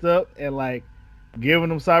messed up and like giving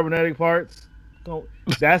them cybernetic parts,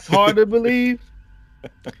 that's hard to believe.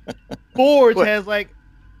 Forge has like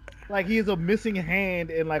he has a missing hand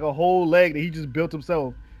and like a whole leg that he just built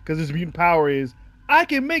himself because his mutant power is I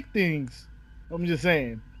can make things. I'm just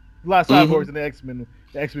saying. A lot of cyborgs in the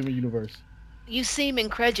X-Men universe. You seem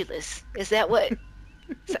incredulous. Is that what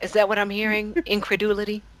I'm hearing?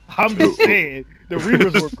 Incredulity? I'm just saying. The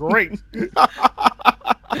Reavers were great.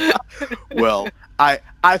 Well,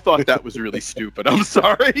 I thought that was really stupid. I'm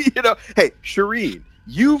sorry. Hey, Sherin,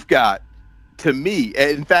 you've got, to me,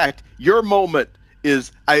 in fact, your moment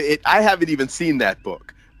is, I haven't even seen that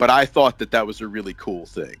book, but I thought that was a really cool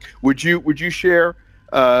thing. Would you share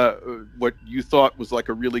what you thought was like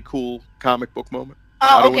a really cool comic book moment?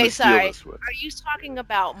 Oh, don't okay, want to steal sorry. this one. Are you talking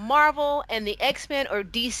about Marvel and the X-Men or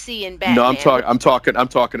DC and No, Batman? I'm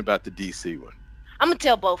talking about the DC one. I'm gonna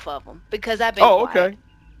tell both of them because I've been Oh, quiet. okay.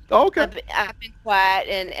 Oh, okay. I've been quiet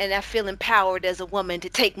and I feel empowered as a woman to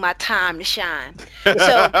take my time to shine.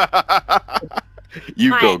 So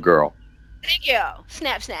you go, girl. thank you.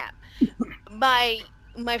 Snap, snap. My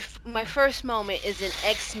first moment is an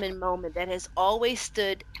X-Men moment that has always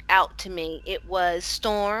stood out to me. It was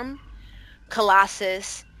Storm,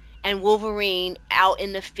 Colossus, and Wolverine out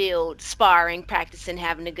in the field sparring, practicing,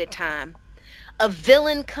 having a good time. A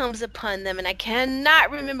villain comes upon them, and I cannot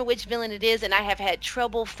remember which villain it is, and I have had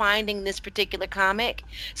trouble finding this particular comic.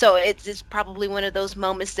 So it's probably one of those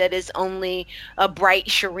moments that is only a bright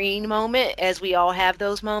Sherin moment, as we all have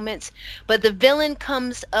those moments. But the villain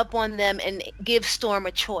comes up on them and gives Storm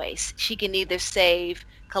a choice. She can either save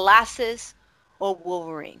Colossus or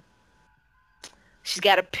Wolverine. She's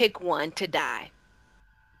got to pick one to die.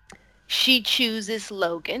 She chooses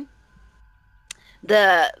Logan.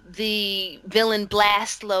 The villain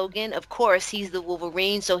blasts Logan. Of course, he's the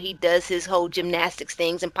Wolverine, so he does his whole gymnastics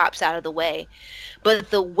things and pops out of the way.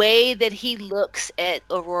 But the way that he looks at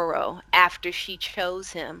Aurora after she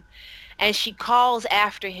chose him, and she calls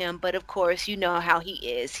after him, but of course, you know how he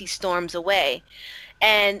is. He storms away.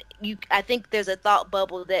 And I think there's a thought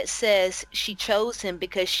bubble that says she chose him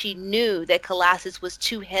because she knew that Colossus was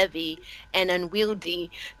too heavy and unwieldy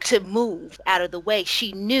to move out of the way.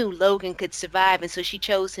 She knew Logan could survive, and so she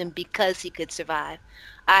chose him because he could survive.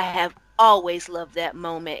 I have always loved that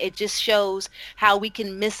moment. It just shows how we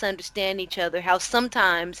can misunderstand each other, how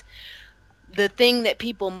sometimes the thing that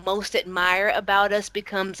people most admire about us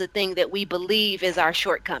becomes the thing that we believe is our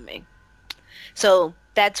shortcoming. So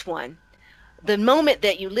that's one. The moment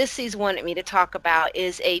that Ulysses wanted me to talk about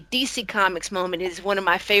is a DC Comics moment. It is one of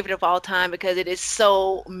my favorite of all time because it is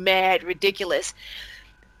so mad ridiculous.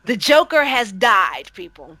 The Joker has died,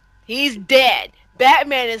 people. He's dead.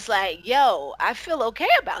 Batman is like, yo, I feel okay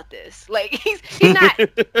about this. Like he's not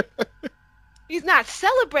he's not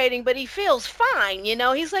celebrating, but he feels fine, you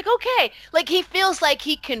know? He's like, okay. Like he feels like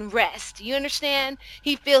he can rest. You understand?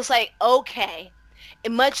 He feels like, okay.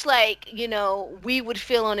 And much like, you know, we would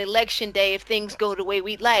feel on election day if things go the way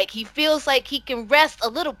we'd like, he feels like he can rest a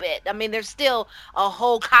little bit. I mean, there's still a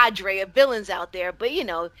whole cadre of villains out there, but, you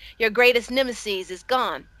know, your greatest nemesis is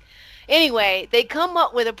gone. Anyway, they come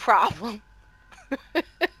up with a problem.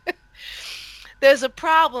 There's a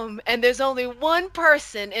problem, and there's only one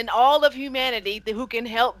person in all of humanity who can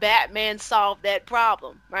help Batman solve that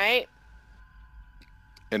problem, right?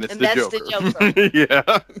 And it's that's Joker. The Joker.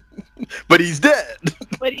 Yeah. But he's dead.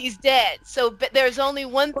 But he's dead. So there's only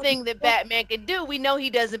one thing that Batman can do. We know he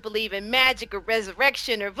doesn't believe in magic or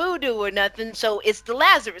resurrection or voodoo or nothing. So it's the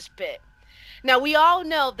Lazarus Pit. Now, we all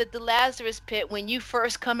know that the Lazarus Pit, when you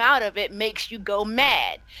first come out of it, makes you go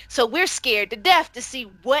mad. So we're scared to death to see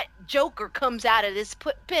what Joker comes out of this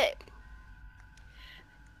pit.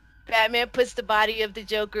 Batman puts the body of the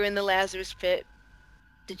Joker in the Lazarus Pit.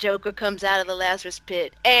 The Joker comes out of the Lazarus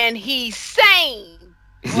Pit, and he's sane.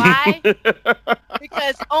 Why?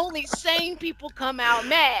 Because only sane people come out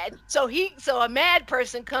mad. So a mad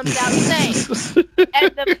person comes out sane.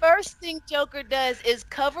 And the first thing Joker does is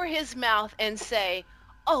cover his mouth and say,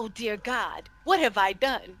 "Oh dear God, what have I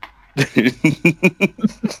done?"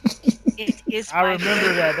 It is I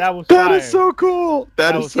remember that. That was That fire. is so cool.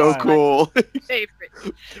 That is so fire. cool.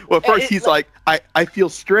 favorite. Well, first he's like, I feel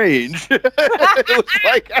strange. It was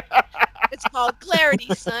like It's called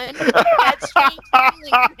clarity, son. That's strange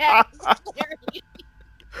feeling. That is clarity.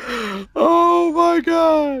 Oh my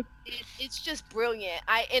God. It's just brilliant.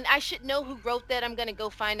 I should know who wrote that. I'm gonna go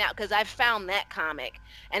find out because I found that comic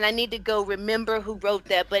and I need to go remember who wrote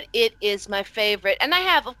that. But it is my favorite. And I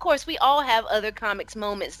have, of course, we all have other comics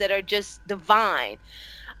moments that are just divine.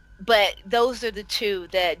 But those are the two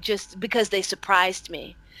that just because they surprised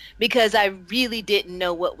me, because I really didn't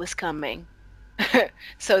know what was coming.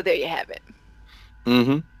 So there you have it.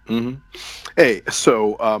 Mm-hmm. Mm-hmm. Hey,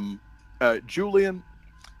 so Julian,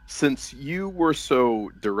 since you were so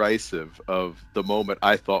derisive of the moment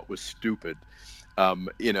I thought was stupid,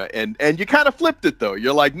 you know, and you kind of flipped it though.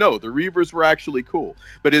 You're like, no, the Reavers were actually cool.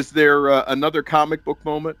 But is there another comic book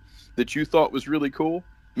moment that you thought was really cool?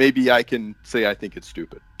 Maybe I can say I think it's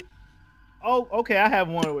stupid. Oh, okay. I have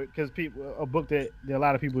one because a book that a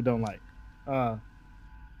lot of people don't like.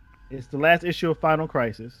 It's the last issue of Final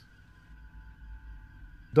Crisis.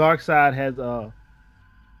 Darkseid has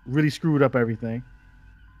really screwed up everything.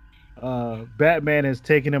 Batman has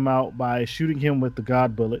taken him out by shooting him with the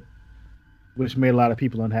God bullet, which made a lot of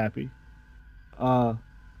people unhappy. But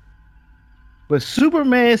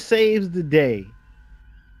Superman saves the day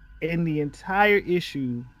in the entire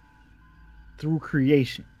issue through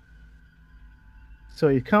creation. So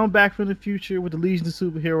he come back from the future with the Legion of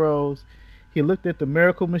Superheroes. He looked at the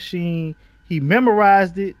Miracle Machine. He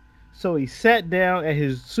memorized it. So he sat down at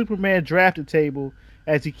his Superman drafting table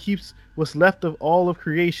as he keeps what's left of all of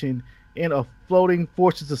creation in a floating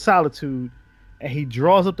fortress of solitude. And he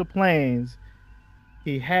draws up the plans.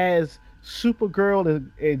 He has Supergirl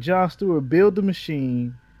and John Stewart build the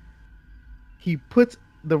machine. He puts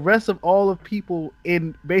the rest of all of people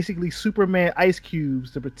in basically Superman ice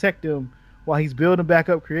cubes to protect them while he's building back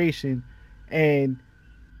up creation. And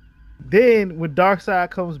then when Darkseid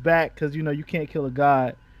comes back, because you can't kill a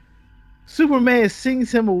god, Superman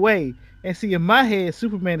sings him away. And see, in my head,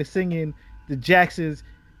 Superman is singing the Jacksons'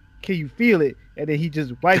 "Can You Feel It?" And then he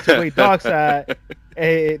just wipes away Darkseid.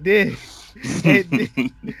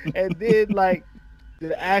 and then like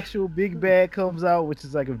the actual big bad comes out, which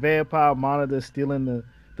is like a vampire monitor stealing the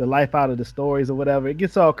life out of the stories or whatever. It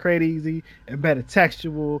gets all crazy and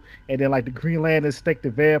metatextual, and then like the Green Lantern stake the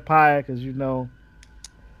vampire because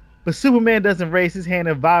but Superman doesn't raise his hand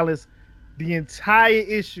in violence the entire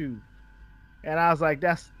issue. And I was like,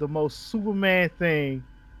 that's the most Superman thing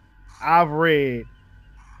I've read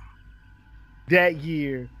that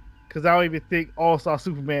year, because I don't even think All-Star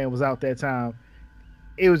Superman was out that time.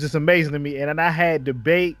 It was just amazing to me. And then I had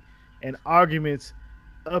debate and arguments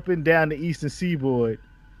up and down the Eastern Seaboard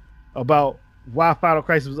about why Final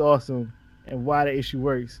Crisis was awesome and why the issue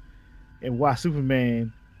works and why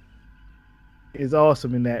Superman is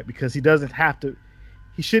awesome in that, because he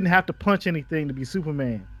shouldn't have to punch anything to be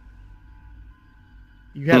Superman.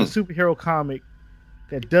 You have a superhero comic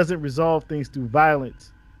that doesn't resolve things through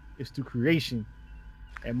violence. It's through creation.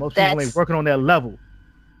 And most people ain't working on that level.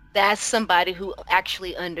 That's somebody who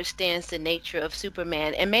actually understands the nature of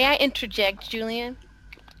Superman. And may I interject, Julian?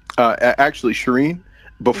 Actually, Sherin,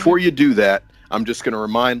 before you do that, I'm just going to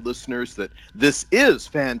remind listeners that this is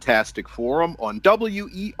Fantastic Forum on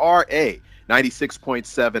WERA 96.7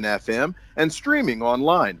 FM and streaming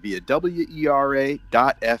online via WERA.FM.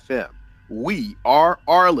 We are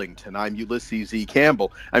Arlington. I'm Ulysses E.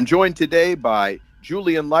 Campbell. I'm joined today by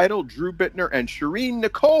Julian Lytle, Drew Bittner, and Sherin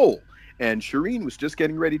Nicole. And Sherin was just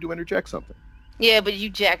getting ready to interject something. Yeah, but you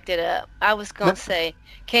jacked it up. I was going to say,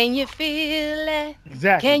 can you feel it?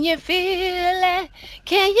 Exactly. Can you feel it?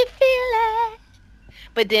 Can you feel it?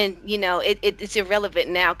 But then, it's irrelevant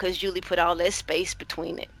now because Julie put all that space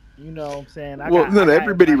between it. You know what I'm saying?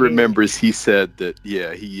 Everybody remembers he said that,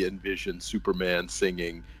 he envisioned Superman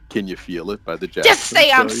singing "Can You Feel It" by the Jacksons. Just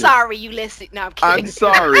say I'm sorry, Ulysses. No, I'm kidding. I'm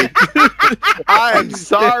sorry. I am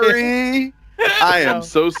sorry. I am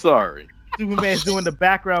so sorry. Superman's doing the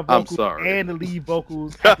background I'm vocals sorry. and the lead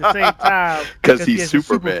vocals at the same time. Because he's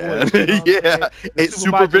Superman. It's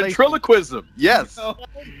super ventriloquism. Yes.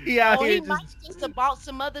 He might just about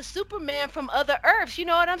some other Superman from other Earths. You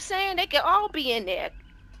know what I'm saying? They could all be in there.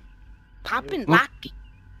 Popping, locking.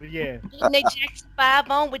 Yeah. Getting their Jackson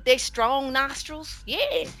 5 on with their strong nostrils.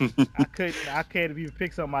 Yeah. I can't even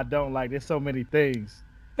pick something I don't like. There's so many things.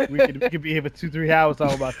 We could be here for 2-3 hours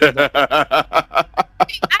talking about that.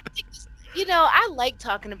 I like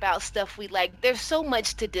talking about stuff we like. There's so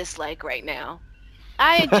much to dislike right now.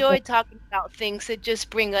 I enjoy talking about things that just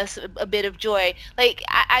bring us a bit of joy. Like,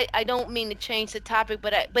 I don't mean to change the topic,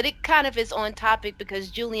 but it kind of is on topic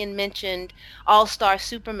because Julian mentioned All-Star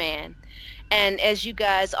Superman. And as you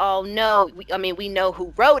guys all know, we know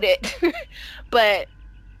who wrote it, but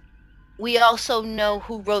we also know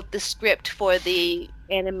who wrote the script for the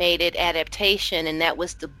animated adaptation, and that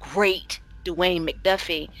was the great Dwayne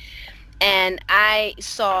McDuffie. And I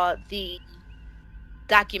saw the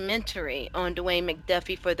documentary on Dwayne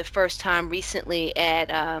McDuffie for the first time recently at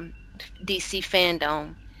DC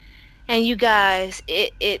Fandom. And you guys,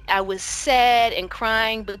 I was sad and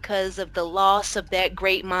crying because of the loss of that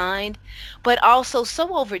great mind, but also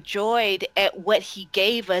so overjoyed at what he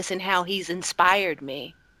gave us and how he's inspired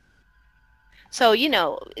me. So,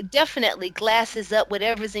 definitely glasses up,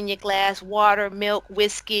 whatever's in your glass, water, milk,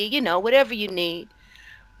 whiskey, whatever you need.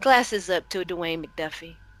 Glasses up to Dwayne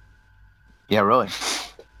McDuffie. Yeah, really.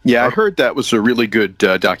 Yeah, I heard that was a really good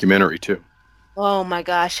documentary, too. Oh my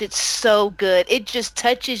gosh, it's so good. It just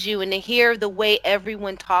touches you, and to hear the way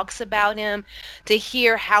everyone talks about him, to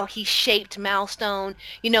hear how he shaped Milestone,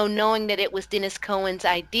 knowing that it was Dennis Cohen's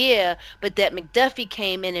idea, but that McDuffie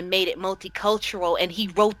came in and made it multicultural, and he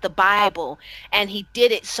wrote the Bible, and he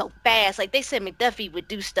did it so fast. Like they said, McDuffie would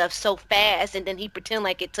do stuff so fast, and then he pretend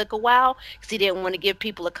like it took a while because he didn't want to give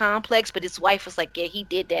people a complex, but his wife was like, yeah, he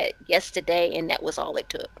did that yesterday, and that was all it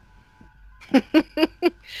took.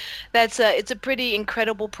 It's a pretty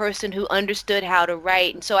incredible person who understood how to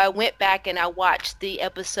write. And so I went back and I watched the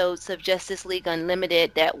episodes of Justice League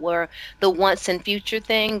Unlimited that were the once and future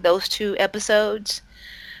thing, those 2 episodes.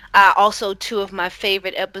 Also 2 of my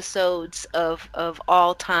favorite episodes of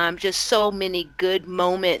all time. Just so many good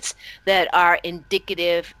moments that are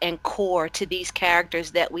indicative and core to these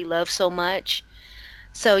characters that we love so much.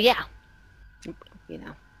 So yeah,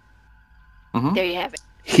 there you have it.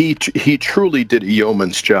 He truly did a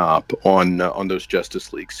yeoman's job on those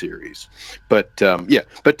Justice League series. But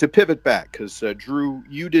but to pivot back, because Drew,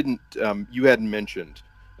 you hadn't mentioned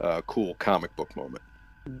a cool comic book moment.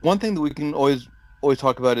 One thing that we can always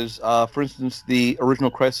talk about is, for instance, the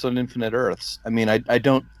original Crisis on Infinite Earths. I mean, I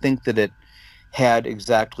don't think that it had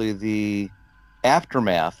exactly the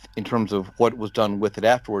aftermath in terms of what was done with it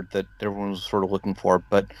afterward that everyone was sort of looking for,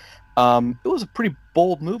 but it was a pretty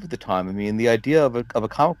bold move at the time. I mean, the idea of a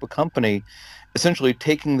comic book company essentially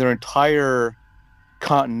taking their entire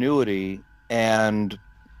continuity and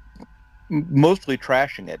mostly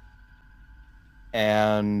trashing it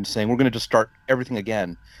and saying, we're going to just start everything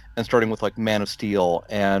again, and starting with like Man of Steel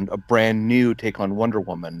and a brand new take on Wonder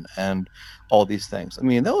Woman and all these things. I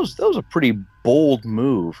mean, that was a pretty bold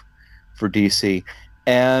move for DC.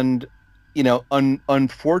 And,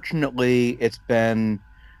 unfortunately, it's been,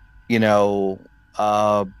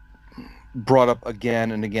 brought up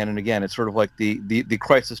again and again and again. It's sort of like the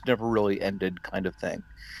crisis never really ended kind of thing.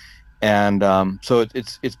 And so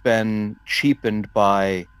it's been cheapened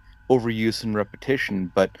by overuse and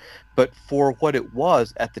repetition, but for what it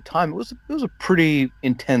was at the time, it was a pretty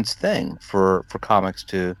intense thing for comics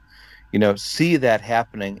to, see that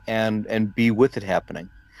happening and be with it happening.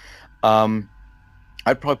 I'd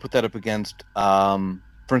probably put that up against, for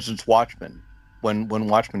instance, Watchmen. When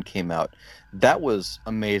Watchmen came out, that was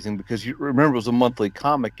amazing because you remember it was a monthly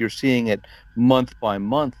comic. You're seeing it month by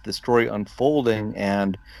month, the story unfolding,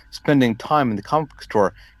 and spending time in the comic book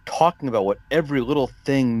store talking about what every little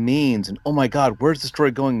thing means, and oh my God, where's the story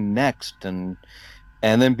going next? And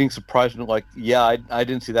then being surprised and like, yeah, I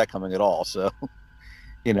didn't see that coming at all. So,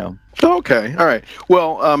 Okay, all right.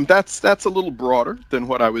 Well, that's a little broader than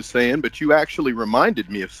what I was saying, but you actually reminded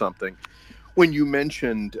me of something when you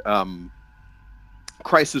mentioned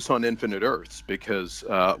Crisis on Infinite Earths, because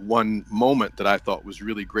one moment that I thought was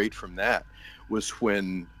really great from that was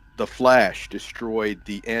when the Flash destroyed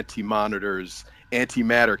the Anti-Monitor's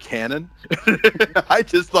antimatter cannon. I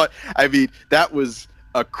just thought, that was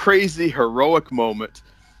a crazy, heroic moment,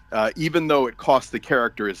 even though it cost the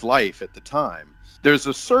character his life at the time. There's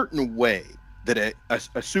a certain way that a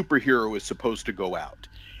superhero is supposed to go out.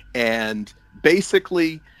 And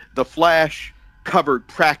basically, the Flash covered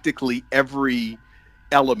practically every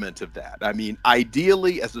element of that. I mean,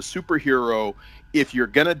 ideally, as a superhero, if you're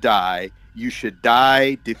going to die, you should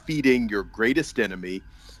die defeating your greatest enemy,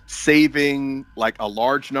 saving like a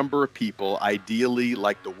large number of people, ideally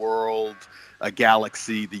like the world, a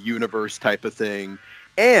galaxy, the universe type of thing.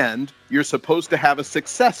 And you're supposed to have a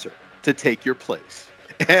successor to take your place.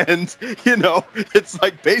 And, it's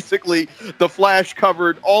like basically the Flash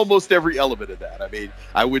covered almost every element of that. I mean,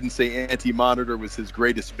 I wouldn't say Anti-Monitor was his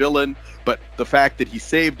greatest villain, but the fact that he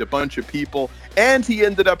saved a bunch of people and he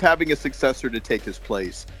ended up having a successor to take his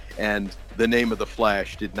place. And the name of the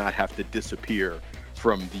Flash did not have to disappear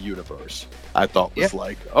from the universe. I thought was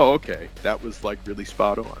like, oh, okay, that was like really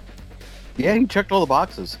spot on. Yeah, he checked all the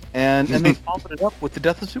boxes. And they followed it up with the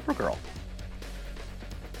death of Supergirl.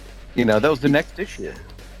 That was the next issue.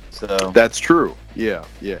 So that's true. Yeah.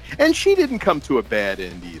 And she didn't come to a bad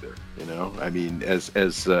end either.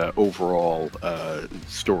 As overall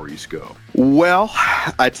stories go. Well,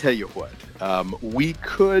 I tell you what, we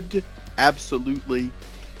could absolutely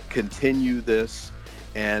continue this,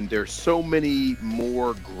 and there's so many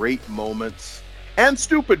more great moments and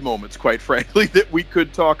stupid moments, quite frankly, that we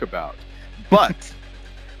could talk about. But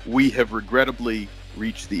we have regrettably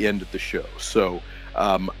reached the end of the show. So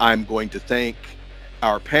I'm going to thank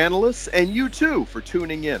our panelists and you too for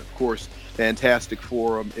tuning in. Of course, Fantastic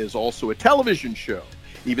Forum is also a television show.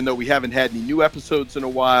 Even though we haven't had any new episodes in a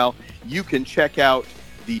while, you can check out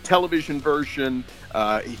the television version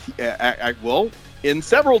in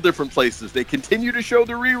several different places. They continue to show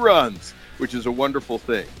the reruns, which is a wonderful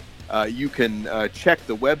thing. You can check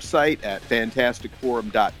the website at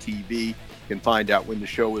fantasticforum.tv. You can find out when the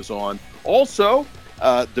show is on. Also,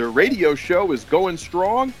 the radio show is going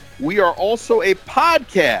strong. We are also a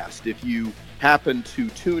podcast. If you happen to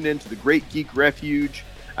tune into the Great Geek Refuge,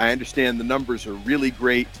 I understand the numbers are really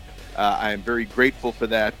great. I am very grateful for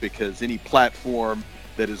that, because any platform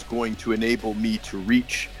that is going to enable me to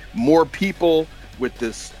reach more people with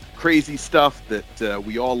this crazy stuff that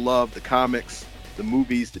we all love, the comics, the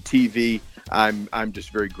movies, the TV. I'm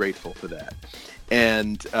just very grateful for that.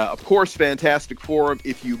 And, of course, Fantastic Forum,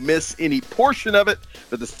 if you miss any portion of it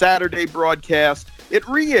for the Saturday broadcast, it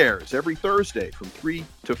re-airs every Thursday from 3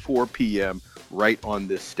 to 4 p.m. right on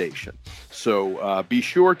this station. So be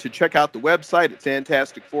sure to check out the website at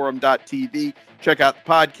fantasticforum.tv. Check out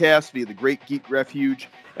the podcast via the Great Geek Refuge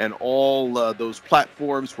and all those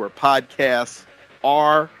platforms where podcasts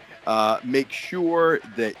are. Make sure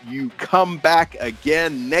that you come back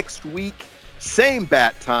again next week. Same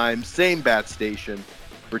bat time, same bat station.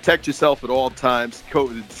 Protect yourself at all times.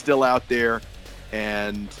 COVID is still out there.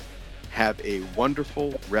 And have a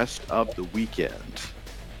wonderful rest of the weekend.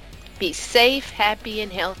 Be safe, happy,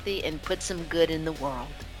 and healthy, and put some good in the world.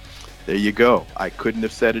 There you go. I couldn't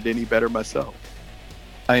have said it any better myself.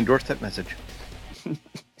 I endorse that message.